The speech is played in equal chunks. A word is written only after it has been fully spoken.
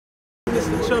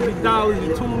Chubby Dollars.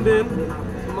 You tuned in.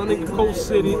 My nigga Coast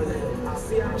City.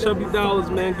 Chubby Dollars,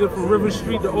 man. Good from River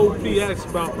Street to OP. Ask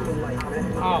about me.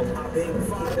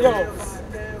 Yo.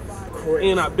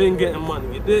 And I been getting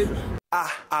money, you dig?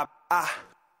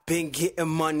 Been getting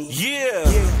money. Yeah.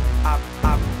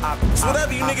 So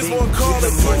whatever you niggas wanna call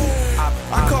it,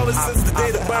 I call it since the day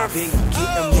of birth. I've been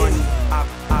getting money.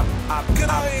 Good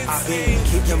I've been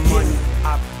getting money.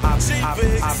 I've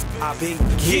been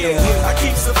getting money. I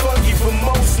keep it funky for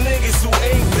most niggas who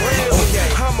ain't real.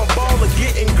 I'm a baller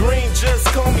getting green, just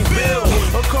call me Bill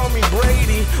or call me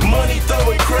Brady. Money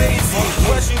throwing crazy,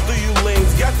 rushing through you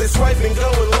lanes, got this swiping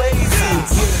going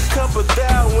lazy. Couple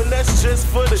 $1,000, that's just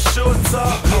for the short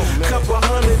talk. Couple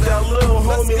 $100, little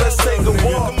homie, let's take a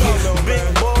walk. Big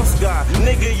boss guy,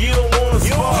 nigga, you don't wanna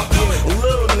spark.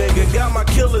 Little nigga, got my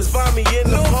killers, find me in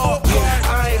the park.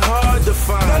 I ain't hard to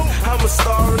find, I'm a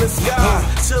star in the sky,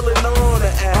 chillin' on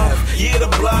the Ave. Yeah, the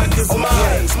block is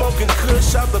mine. Smoking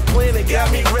kush out the planet,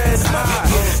 got me red high.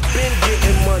 Been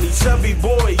getting money, chubby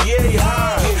boy, yeah,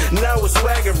 high. Now it's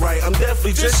swaggin' right, I'm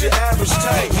definitely just your average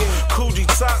type. Coogee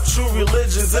top, true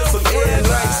religions, and some air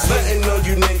nights. Letting know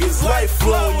you niggas, life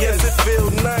flow, yes, it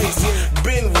feel nice.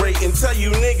 Been rating, tell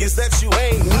you niggas that you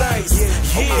ain't nice.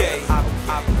 Yeah.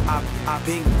 I've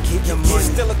been getting money.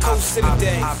 Still a Coast City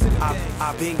day.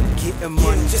 I've been getting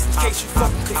money. Just in case you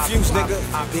fucking confused, nigga.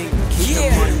 I've been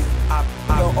getting money.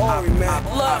 Yo, Orey, man.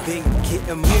 I've been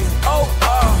getting money.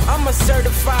 I'm a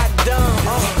certified dumb.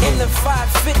 In the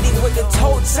 550 with the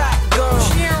toe top gun.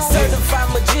 Certified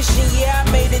magician, yeah,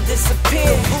 I made it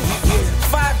disappear.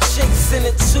 5 chicks in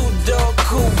a 2-door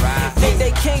coupe. Think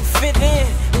they can't fit in,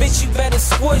 bitch, you better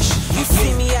squish. You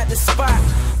see me at the spot,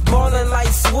 ballin' like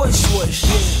swoosh.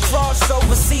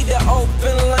 Crossover, see the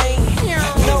open lane.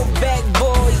 No back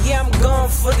boy, yeah, I'm gone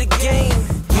for the game.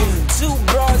 2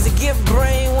 bras to get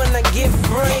brain when I get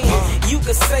brain. You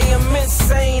could say I'm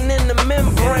insane in the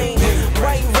membrane.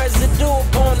 White residue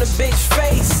upon the bitch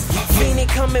face.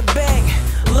 Phoenix coming back,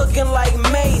 looking like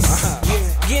Mace.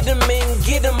 Get him in,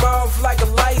 get him off like a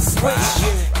light switch.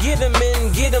 Get him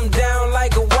in, get him down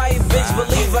like a white bitch.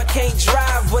 Believe I can't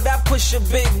drive, but I push a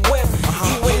big whip.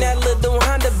 You in that little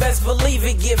Honda, best believe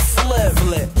it get flipped.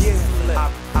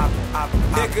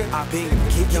 Nigga, I've been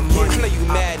getting money. I know you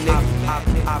mad,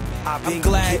 nigga. I'm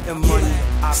glad. Money.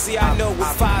 See, I know with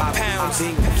 5 pounds,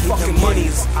 fucking money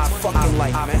is fucking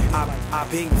light, man. I've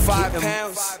been 5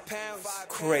 pounds,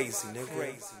 crazy,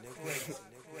 nigga.